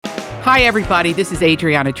Hi, everybody. This is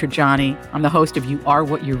Adriana Trajani. I'm the host of You Are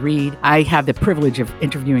What You Read. I have the privilege of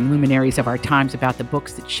interviewing luminaries of our times about the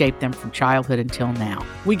books that shaped them from childhood until now.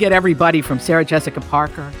 We get everybody from Sarah Jessica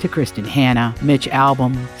Parker to Kristen Hanna, Mitch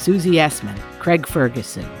Albom, Susie Essman, Craig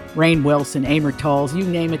Ferguson, Rainn Wilson, Amor Tolls, you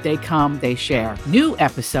name it, they come, they share. New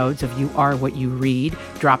episodes of You Are What You Read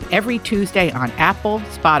drop every Tuesday on Apple,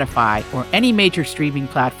 Spotify, or any major streaming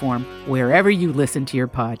platform wherever you listen to your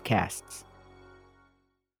podcasts.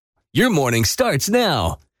 Your morning starts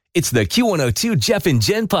now. It's the Q102 Jeff and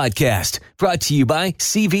Jen podcast brought to you by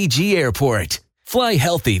CVG Airport. Fly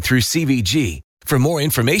healthy through CVG. For more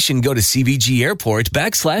information, go to CVG Airport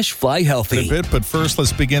 /fly healthy. A bit, but first,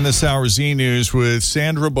 let's begin this hour's E-News with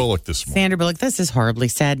Sandra Bullock this morning. Sandra Bullock, this is horribly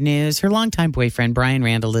sad news. Her longtime boyfriend, Brian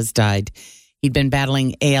Randall, has died. He'd been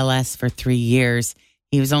battling ALS for 3 years.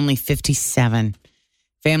 He was only 57.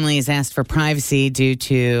 Family has asked for privacy due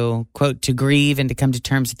to, quote, to grieve and to come to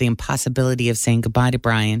terms with the impossibility of saying goodbye to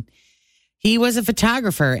Brian. He was a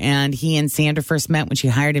photographer, and he and Sandra first met when she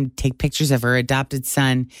hired him to take pictures of her adopted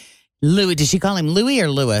son, Louis. Does she call him Louis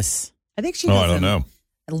or Louis? I think she Oh, calls I don't him know.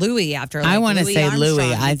 Louis after I want to Louis say Armstrong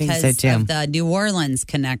Louis. I think so, because too. of the New Orleans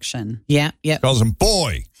connection. Yeah. Calls him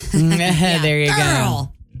boy. There you go.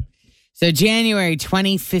 Girl. So January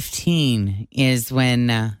 2015 is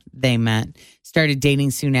when they met. Started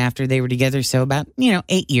dating soon after. They were together, so about,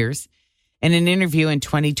 8 years. In an interview in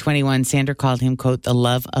 2021, Sandra called him, quote, the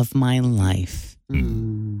love of my life.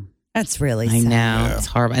 That's really sad. I know. It's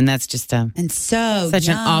horrible. And that's just And so such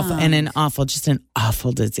young. an awful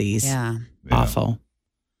disease. Yeah. Awful.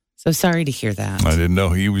 So sorry to hear that. I didn't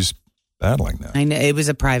know he was battling that. I know it was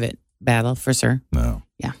a private battle for sure. No.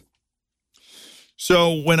 Yeah.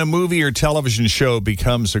 So when a movie or television show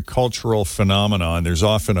becomes a cultural phenomenon, there's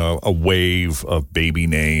often a wave of baby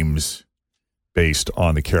names based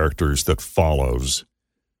on the characters that follows.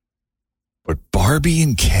 But Barbie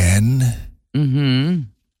and Ken,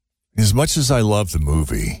 as much as I love the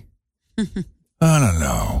movie, I don't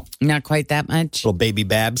know. Not quite that much. Little baby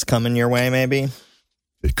Babs coming your way, maybe?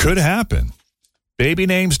 It could happen.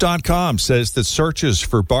 Babynames.com says that searches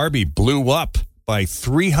for Barbie blew up by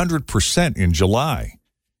 300% in July,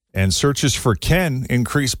 and searches for Ken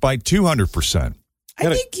increased by 200%.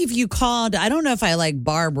 I think if you called, I don't know if I like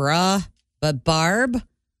Barbara, but Barb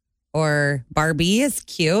or Barbie is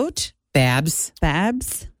cute. Babs. I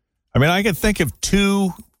mean, I can think of two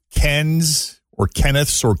Kens or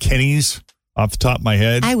Kenneths or Kennys off the top of my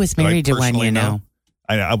head. I was married to one, personally know.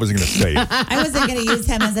 I wasn't going to say it. I wasn't going to use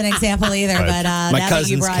him as an example either, Right. but My now that you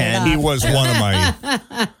cousin's brought Ken. it up. He was one of my...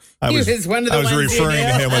 I was one of the ones you referring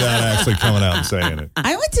to knew. him without actually coming out and saying it.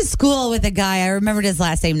 I went to school with a guy. I remembered his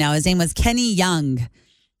last name now. His name was Kenny Young.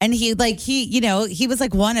 And he was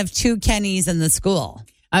like one of two Kennys in the school.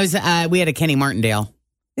 We had a Kenny Martindale.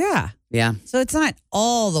 Yeah. Yeah. So it's not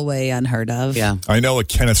all the way unheard of. Yeah. I know a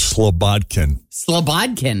Kenneth Slobodkin.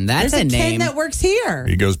 Slobodkin. That's There's a name. Ken that works here.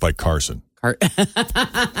 He goes by Carson.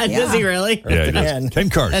 Does he really? Yeah, he does.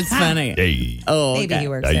 Ken Carson. That's funny. Hey. Oh, Maybe okay. he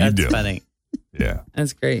works Yeah, there. you That's do. funny. Yeah.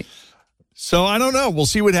 That's great. So I don't know. We'll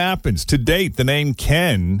see what happens. To date, the name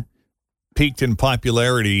Ken peaked in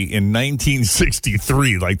popularity in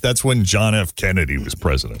 1963. Like, that's when John F. Kennedy was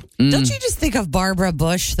president. Don't you just think of Barbara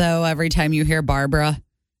Bush, though, every time you hear Barbara?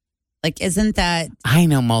 Like, isn't that... I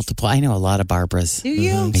know multiple. I know a lot of Barbaras. Do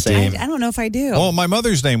you? Same. I don't know if I do. Well, my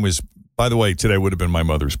mother's name was, by the way, today would have been my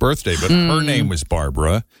mother's birthday, but her name was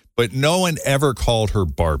Barbara, but no one ever called her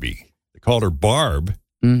Barbie. They called her Barb.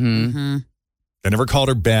 Mm-hmm. They never called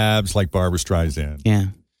her Babs like Barbara Streisand. Yeah.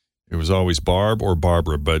 It was always Barb or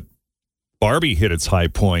Barbara, but Barbie hit its high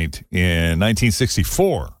point in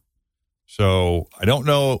 1964. So I don't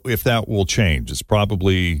know if that will change. It's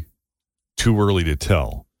probably too early to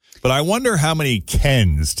tell. But I wonder how many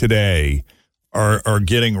Kens today are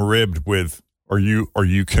getting ribbed with, are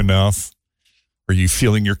you Kenough? Are you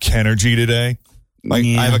feeling your Kenergy today? I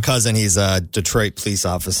have a cousin. He's a Detroit police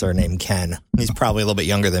officer named Ken. He's probably a little bit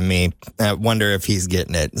younger than me. I wonder if he's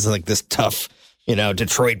getting it. It's like this tough,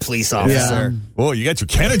 Detroit police officer. Well, you got your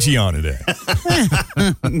Kenergy on today.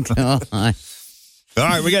 God. All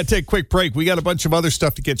right, we got to take a quick break. We got a bunch of other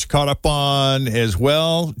stuff to get you caught up on as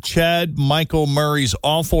well. Chad Michael Murray's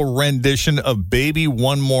awful rendition of Baby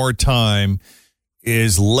One More Time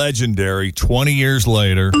is legendary 20 years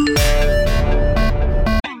later.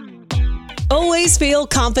 Always feel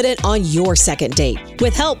confident on your second date.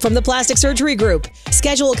 With help from the Plastic Surgery Group.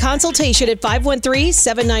 Schedule a consultation at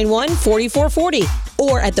 513-791-4440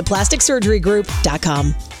 or at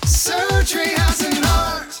theplasticsurgerygroup.com. Surgery has an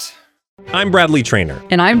art. I'm Bradley Trainer.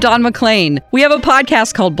 And I'm Don McClain. We have a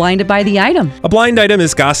podcast called Blinded by the Item. A blind item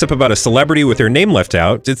is gossip about a celebrity with their name left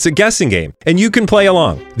out. It's a guessing game, and you can play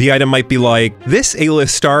along. The item might be like, this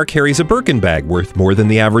A-list star carries a Birkin bag worth more than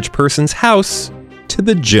the average person's house to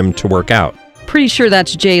the gym to work out. Pretty sure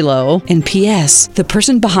that's J-Lo. And P.S. the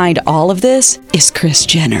person behind all of this is Kris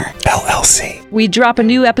Jenner, LLC. We drop a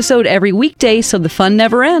new episode every weekday so the fun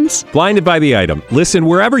never ends. Blinded by the Item. Listen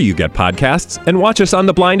wherever you get podcasts and watch us on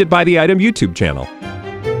the Blinded by the Item YouTube channel.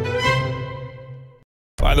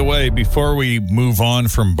 By the way, before we move on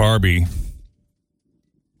from Barbie,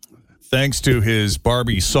 thanks to his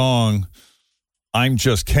Barbie song, I'm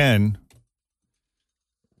Just Ken,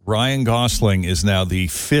 Ryan Gosling is now the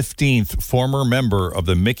 15th former member of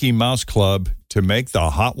the Mickey Mouse Club to make the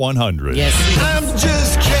Hot 100. Yes. I'm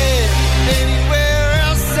just kidding. Anywhere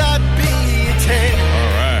else I'd be a 10. All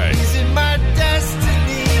right. Is it my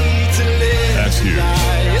destiny to live? That's huge.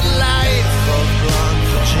 A life of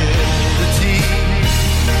longevity.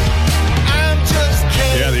 I'm just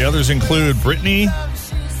kidding. Yeah, the others include Brittany,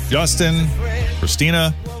 Justin,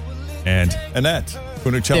 Christina, and Annette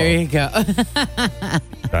Funicello. There you go.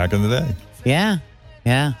 Back in the day. Yeah.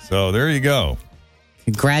 Yeah. So there you go.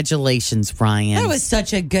 Congratulations, Ryan. That was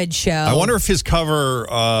such a good show. I wonder if his cover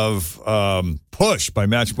of Push by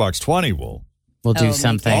Matchbox 20 will do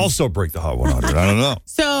something. also break the Hot 100. I don't know.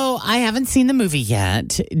 So I haven't seen the movie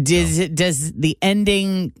yet. Does the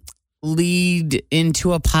ending lead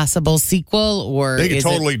into a possible sequel, or They could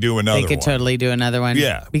totally do another one. They could totally do another one.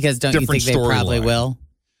 Yeah. Because don't you Different think they probably storyline. will?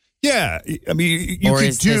 Yeah. I mean, you or could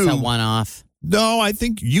is do. this a one-off? No, I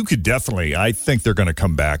think you could definitely. I think they're going to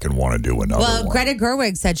come back and want to do another Well, one. Greta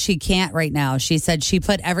Gerwig said she can't right now. She said she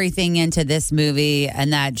put everything into this movie,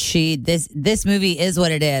 and that this movie is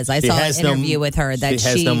what it is. I saw an interview with her that she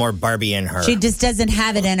has no more Barbie in her. She just doesn't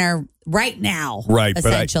have it in her right now. Right,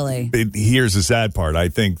 essentially. but here's the sad part. I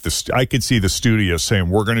think I could see the studio saying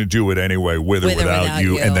we're going to do it anyway, with or without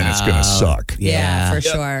you, and then it's going to suck. Yeah, for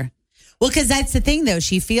sure. Well, because that's the thing, though.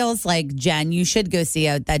 She feels like, Jen, you should go see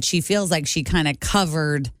it, that she feels like she kind of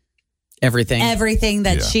covered everything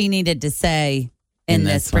that she needed to say in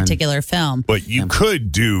this particular film. But you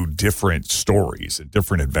could do different stories and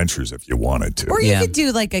different adventures if you wanted to. Or you could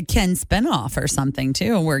do like a Ken spinoff or something,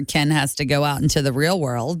 too, where Ken has to go out into the real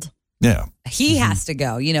world. Yeah. He has to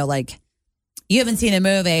go, like, you haven't seen a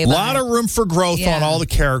movie. A lot of room for growth on all the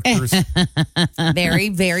characters. Very,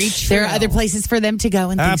 very true. There are other places for them to go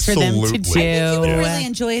and things for them to do. I think you would really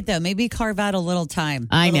enjoy it, though. Maybe carve out a little time.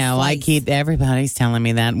 I know. Everybody's telling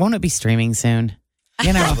me that. Won't it be streaming soon?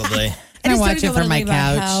 Probably. Can I watch it from my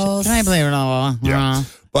couch? Can I believe it all? Yeah.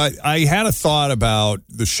 But I had a thought about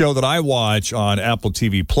the show that I watch on Apple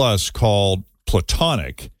TV Plus called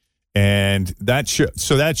Platonic, and that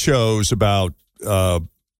shows about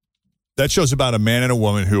a man and a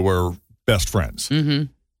woman who are best friends,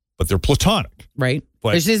 but they're platonic, right?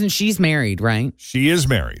 But she's married, right? She is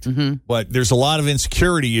married, but there's a lot of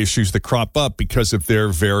insecurity issues that crop up because of their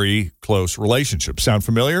very close relationship. Sound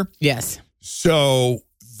familiar? Yes. So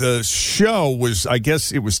the show was, I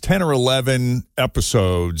guess it was 10 or 11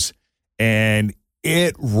 episodes, and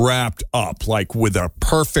it wrapped up like with a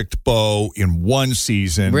perfect bow in one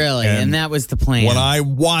season. Really? And that was the plan. When I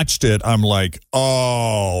watched it, I'm like,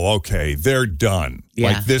 oh, okay, they're done. Yeah.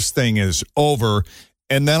 Like this thing is over.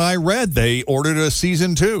 And then I read they ordered a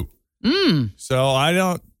season 2. So I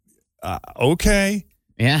don't, okay.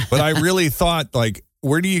 Yeah. But I really thought, like,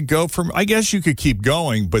 where do you go from? I guess you could keep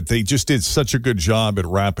going, but they just did such a good job at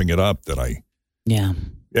wrapping it up that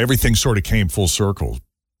everything sort of came full circle.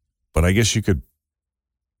 But I guess you could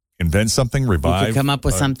invent something, revive. You could come up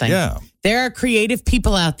with something. Yeah. There are creative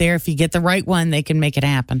people out there. If you get the right one, they can make it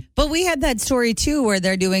happen. But we had that story, too, where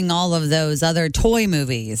they're doing all of those other toy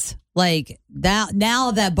movies. Like, that,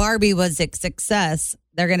 now that Barbie was a success,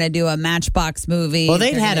 they're going to do a Matchbox movie. Well,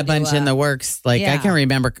 they've had a bunch in the works. Like, I can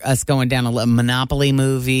remember us going down a Monopoly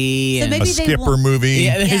movie. So and maybe a Skipper movie.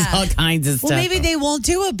 Yeah, there's all kinds of stuff. Well, maybe they won't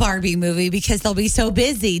do a Barbie movie because they'll be so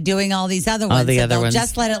busy doing all these other ones. They'll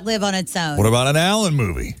just let it live on its own. What about an Allen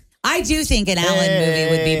movie? I do think an Allen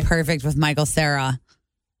movie would be perfect with Michael Cera.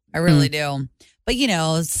 I really do. But,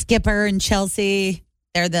 Skipper and Chelsea,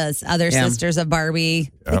 they're the other sisters of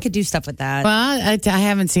Barbie. They could do stuff with that. Well, I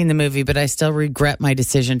haven't seen the movie, but I still regret my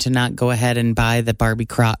decision to not go ahead and buy the Barbie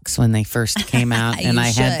Crocs when they first came out. And I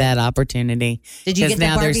had that opportunity. Did you get the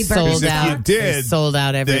now Barbie they're sold If out. you did, They're sold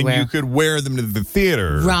out everywhere. Then you could wear them to the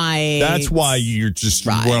theater. Right. That's why you're just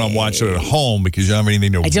want to watch it at home because you don't have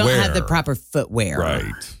anything to wear. I don't have the proper footwear.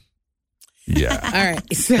 Right. Yeah. All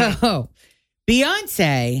right. So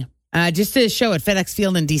Beyonce just did a show at FedEx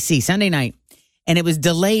Field in D.C. Sunday night. and it was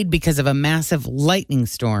delayed because of a massive lightning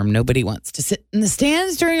storm. Nobody wants to sit in the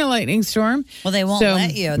stands during a lightning storm. Well, they won't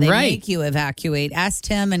let you. They right. make you evacuate. Ask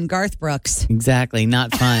Tim and Garth Brooks. Exactly.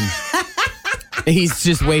 Not fun. He's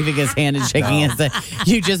just waving his hand and shaking his head.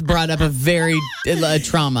 You just brought up a very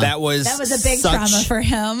trauma. That was a big trauma for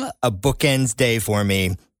him. A bookends day for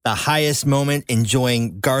me. The highest moment,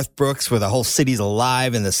 enjoying Garth Brooks where the whole city's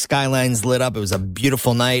alive and the skyline's lit up. It was a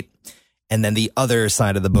beautiful night. And then the other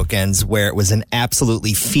side of the bookends where it was an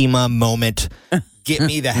absolutely FEMA moment. Get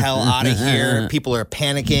me the hell out of here. People are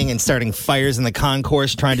panicking and starting fires in the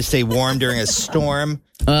concourse trying to stay warm during a storm.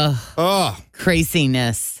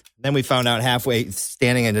 Craziness. Then we found out halfway,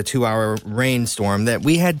 standing in a 2-hour rainstorm, that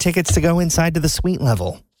we had tickets to go inside to the suite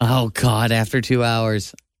level. Oh, God, after 2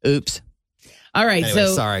 hours. Oops. All right, Anyway,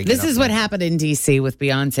 so sorry, this is what happened in D.C. with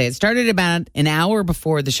Beyonce. It started about an hour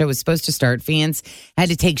before the show was supposed to start. Fans had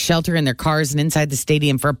to take shelter in their cars and inside the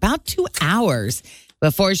stadium for about 2 hours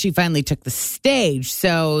before she finally took the stage.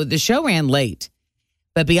 So the show ran late.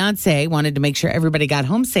 But Beyonce wanted to make sure everybody got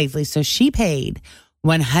home safely, so she paid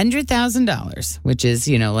 $100,000, which is,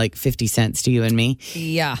 like 50 cents to you and me.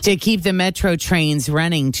 Yeah. To keep the metro trains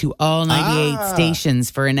running to all 98 stations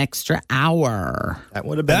for an extra hour. That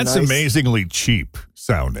would have been That's nice. amazingly cheap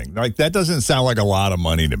sounding. Like, that doesn't sound like a lot of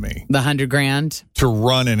money to me. The $100,000 To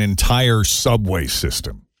run an entire subway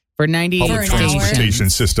system. for 98 Public stations. transportation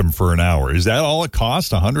system for an hour. Is that all it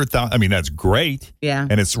costs? $100,000? I mean, that's great. Yeah.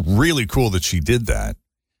 And it's really cool that she did that.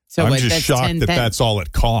 So I'm what, just that's shocked 10 that that's all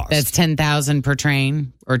it costs. That's 10,000 per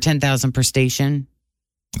train or 10,000 per station.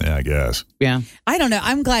 Yeah, I guess. Yeah. I don't know.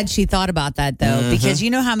 I'm glad she thought about that, though, because you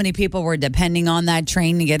know how many people were depending on that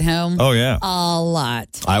train to get home? Oh, yeah. A lot.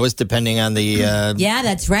 I was depending on the Yeah,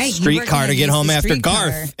 that's right. You were streetcar gonna to get use home the after streetcar.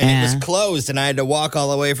 Garth, and it Yeah. was closed, and I had to walk all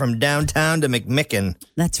the way from downtown to McMicken.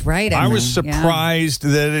 That's right. I was know. Yeah. surprised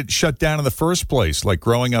that it shut down in the first place. Like,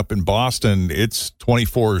 growing up in Boston, it's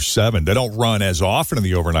 24/7. They don't run as often in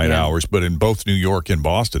the overnight hours, but in both New York and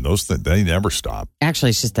Boston, they never stop.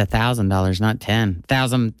 Actually, it's just $1,000, not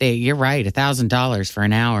 10,000. You're right. $1,000 for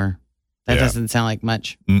an hour. That Yeah. doesn't sound like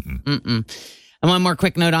much. Mm-mm. And one more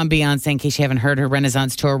quick note on Beyonce, in case you haven't heard, her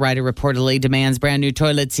Renaissance tour rider reportedly demands brand new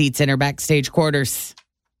toilet seats in her backstage quarters.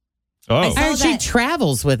 Oh, saw And she that.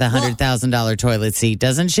 travels with a $100,000 toilet seat,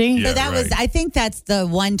 doesn't she? Yeah, So that was, right. I think that's the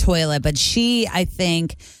one toilet, but she, I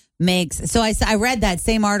think, makes. So I read that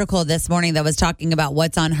same article this morning that was talking about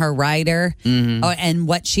what's on her rider and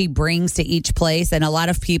what she brings to each place. And a lot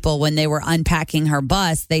of people, when they were unpacking her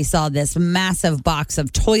bus, they saw this massive box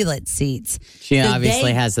of toilet seats. She So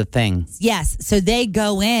obviously they- has a thing. Yes. So they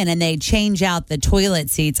go in and they change out the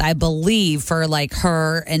toilet seats, I believe, for like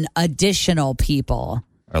her and additional people.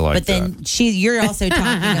 I like But then you're also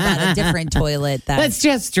talking about a different toilet that. Let's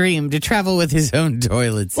just dream to travel with his own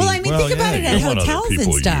toilet seat. Well, I mean, think about it you at don't want other hotels and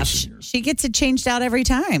people stuff. using yours. She gets it changed out every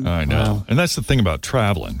time. I know. And that's the thing about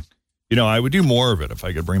traveling. I would do more of it if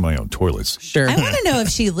I could bring my own toilets. sure. I want to know if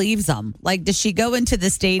she leaves them. Like, does she go into the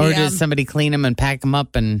stadium? Or does somebody clean them and pack them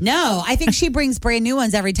up? And No, I think she brings brand new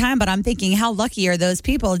ones every time. But I'm thinking, how lucky are those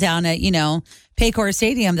people down at Paycor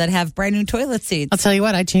Stadium that have brand new toilet seats? I'll tell you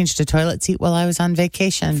what, I changed a toilet seat while I was on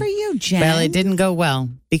vacation. For you, Jen. Well, it didn't go well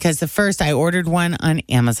because the first I ordered one on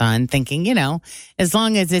Amazon thinking, as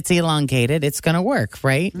long as it's elongated, it's going to work,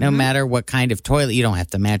 right? No matter what kind of toilet, you don't have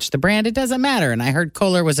to match the brand. It doesn't matter. And I heard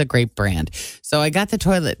Kohler was a great brand. So I got the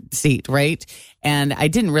toilet seat, right? And I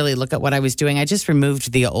didn't really look at what I was doing. I just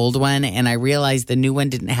removed the old one and I realized the new one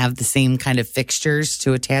didn't have the same kind of fixtures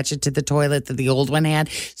to attach it to the toilet that the old one had.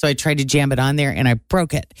 So I tried to jam it on there and I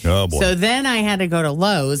broke it. Oh, boy. So then I had to go to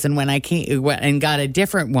Lowe's, and when I came and got a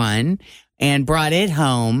different one and brought it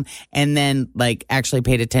home, and then actually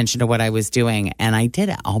paid attention to what I was doing, and I did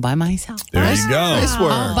it all by myself. There you go. Nice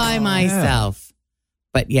work. All by myself.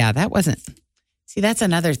 But yeah, that wasn't. See, that's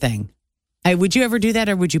another thing. Would you ever do that,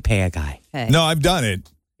 or would you pay a guy? No, I've done it.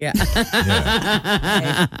 Yeah.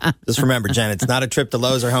 Just remember, Jen, it's not a trip to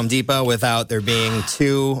Lowe's or Home Depot without there being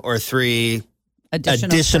 2 or 3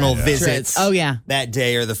 additional visits Oh yeah. that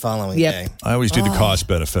day or the following Yep. day. I always do the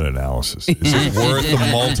cost-benefit analysis. Is it worth the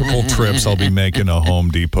multiple trips I'll be making to Home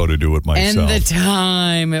Depot to do it And myself? the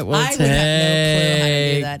time it will I take. would have no clue how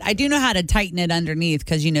to do that. I do know how to tighten it underneath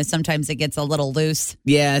because, sometimes it gets a little loose.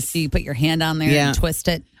 Yes. So you put your hand on there Yeah. and twist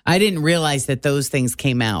it. I didn't realize that those things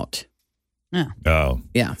came out. Oh.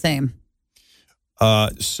 Yeah. Same.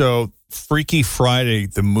 So Freaky Friday,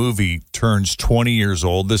 the movie, turns 20 years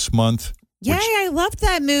old this month. Yay, I loved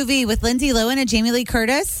that movie with Lindsay Lohan and Jamie Lee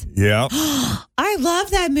Curtis. Yeah. I love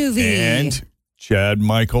that movie. And Chad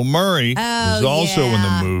Michael Murray is also in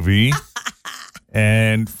the movie.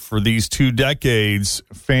 And for these 2 decades,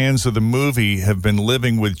 fans of the movie have been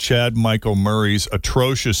living with Chad Michael Murray's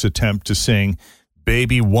atrocious attempt to sing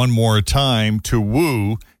Baby One More Time to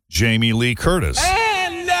woo Jamie Lee Curtis.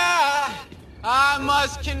 And I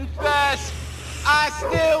must confess, I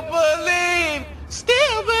still believe.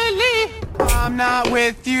 I'm not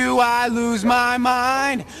with you, I lose my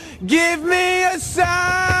mind. Give me a sign.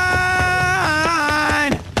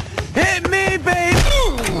 Hit me, baby.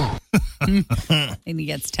 And he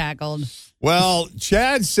gets tackled. Well,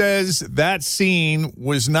 Chad says that scene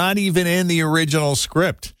was not even in the original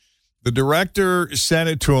script. The director sent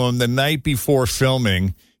it to him the night before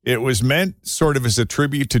filming. It was meant sort of as a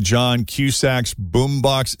tribute to John Cusack's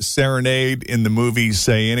boombox serenade in the movie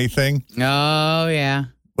Say Anything. Oh, yeah.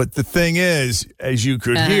 But the thing is, as you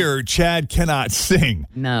could hear, Chad cannot sing.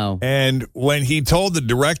 No. And when he told the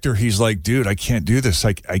director, he's like, dude, I can't do this.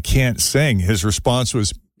 I can't sing. His response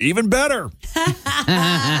was, even better.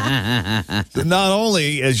 So not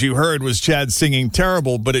only, as you heard, was Chad singing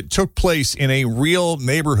terrible, but it took place in a real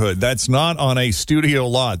neighborhood. That's not on a studio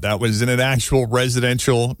lot. That was in an actual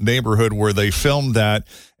residential neighborhood where they filmed that.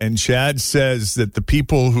 And Chad says that the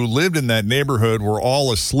people who lived in that neighborhood were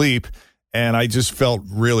all asleep. And I just felt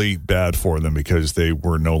really bad for them because they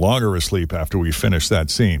were no longer asleep after we finished that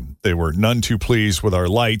scene. They were none too pleased with our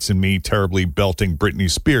lights and me terribly belting Britney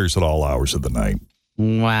Spears at all hours of the night.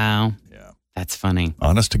 Wow. Yeah. That's funny.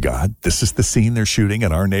 Honest to God, this is the scene they're shooting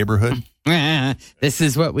in our neighborhood? This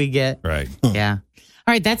is what we get. Right. Yeah.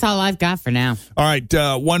 All right, that's all I've got for now. All right,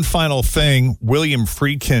 one final thing. William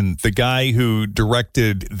Friedkin, the guy who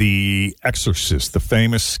directed The Exorcist, the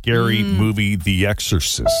famous scary movie The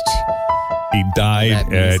Exorcist. He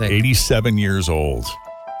died at 87 years old.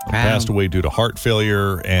 Wow. Passed away due to heart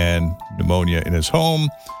failure and pneumonia in his home.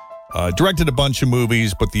 Directed a bunch of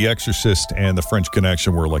movies, but The Exorcist and The French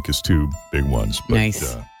Connection were like his 2 big ones. But,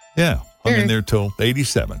 nice. Hung in there till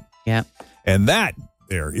 87. Yep. And that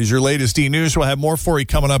there is your latest E-News. We'll have more for you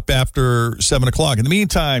coming up after 7 o'clock. In the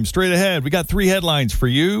meantime, straight ahead, we got 3 headlines for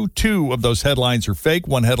you. 2 of those headlines are fake.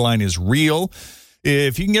 1 headline is real.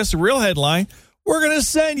 If you can guess the real headline, we're going to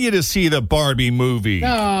send you to see the Barbie movie.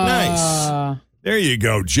 Nice. There you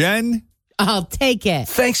go, Jen. I'll take it.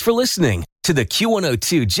 Thanks for listening to the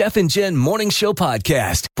Q102 Jeff and Jen Morning Show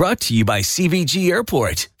podcast, brought to you by CVG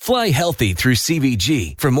Airport. Fly healthy through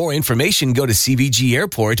CVG. For more information, go to CVG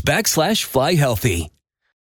Airport /fly healthy.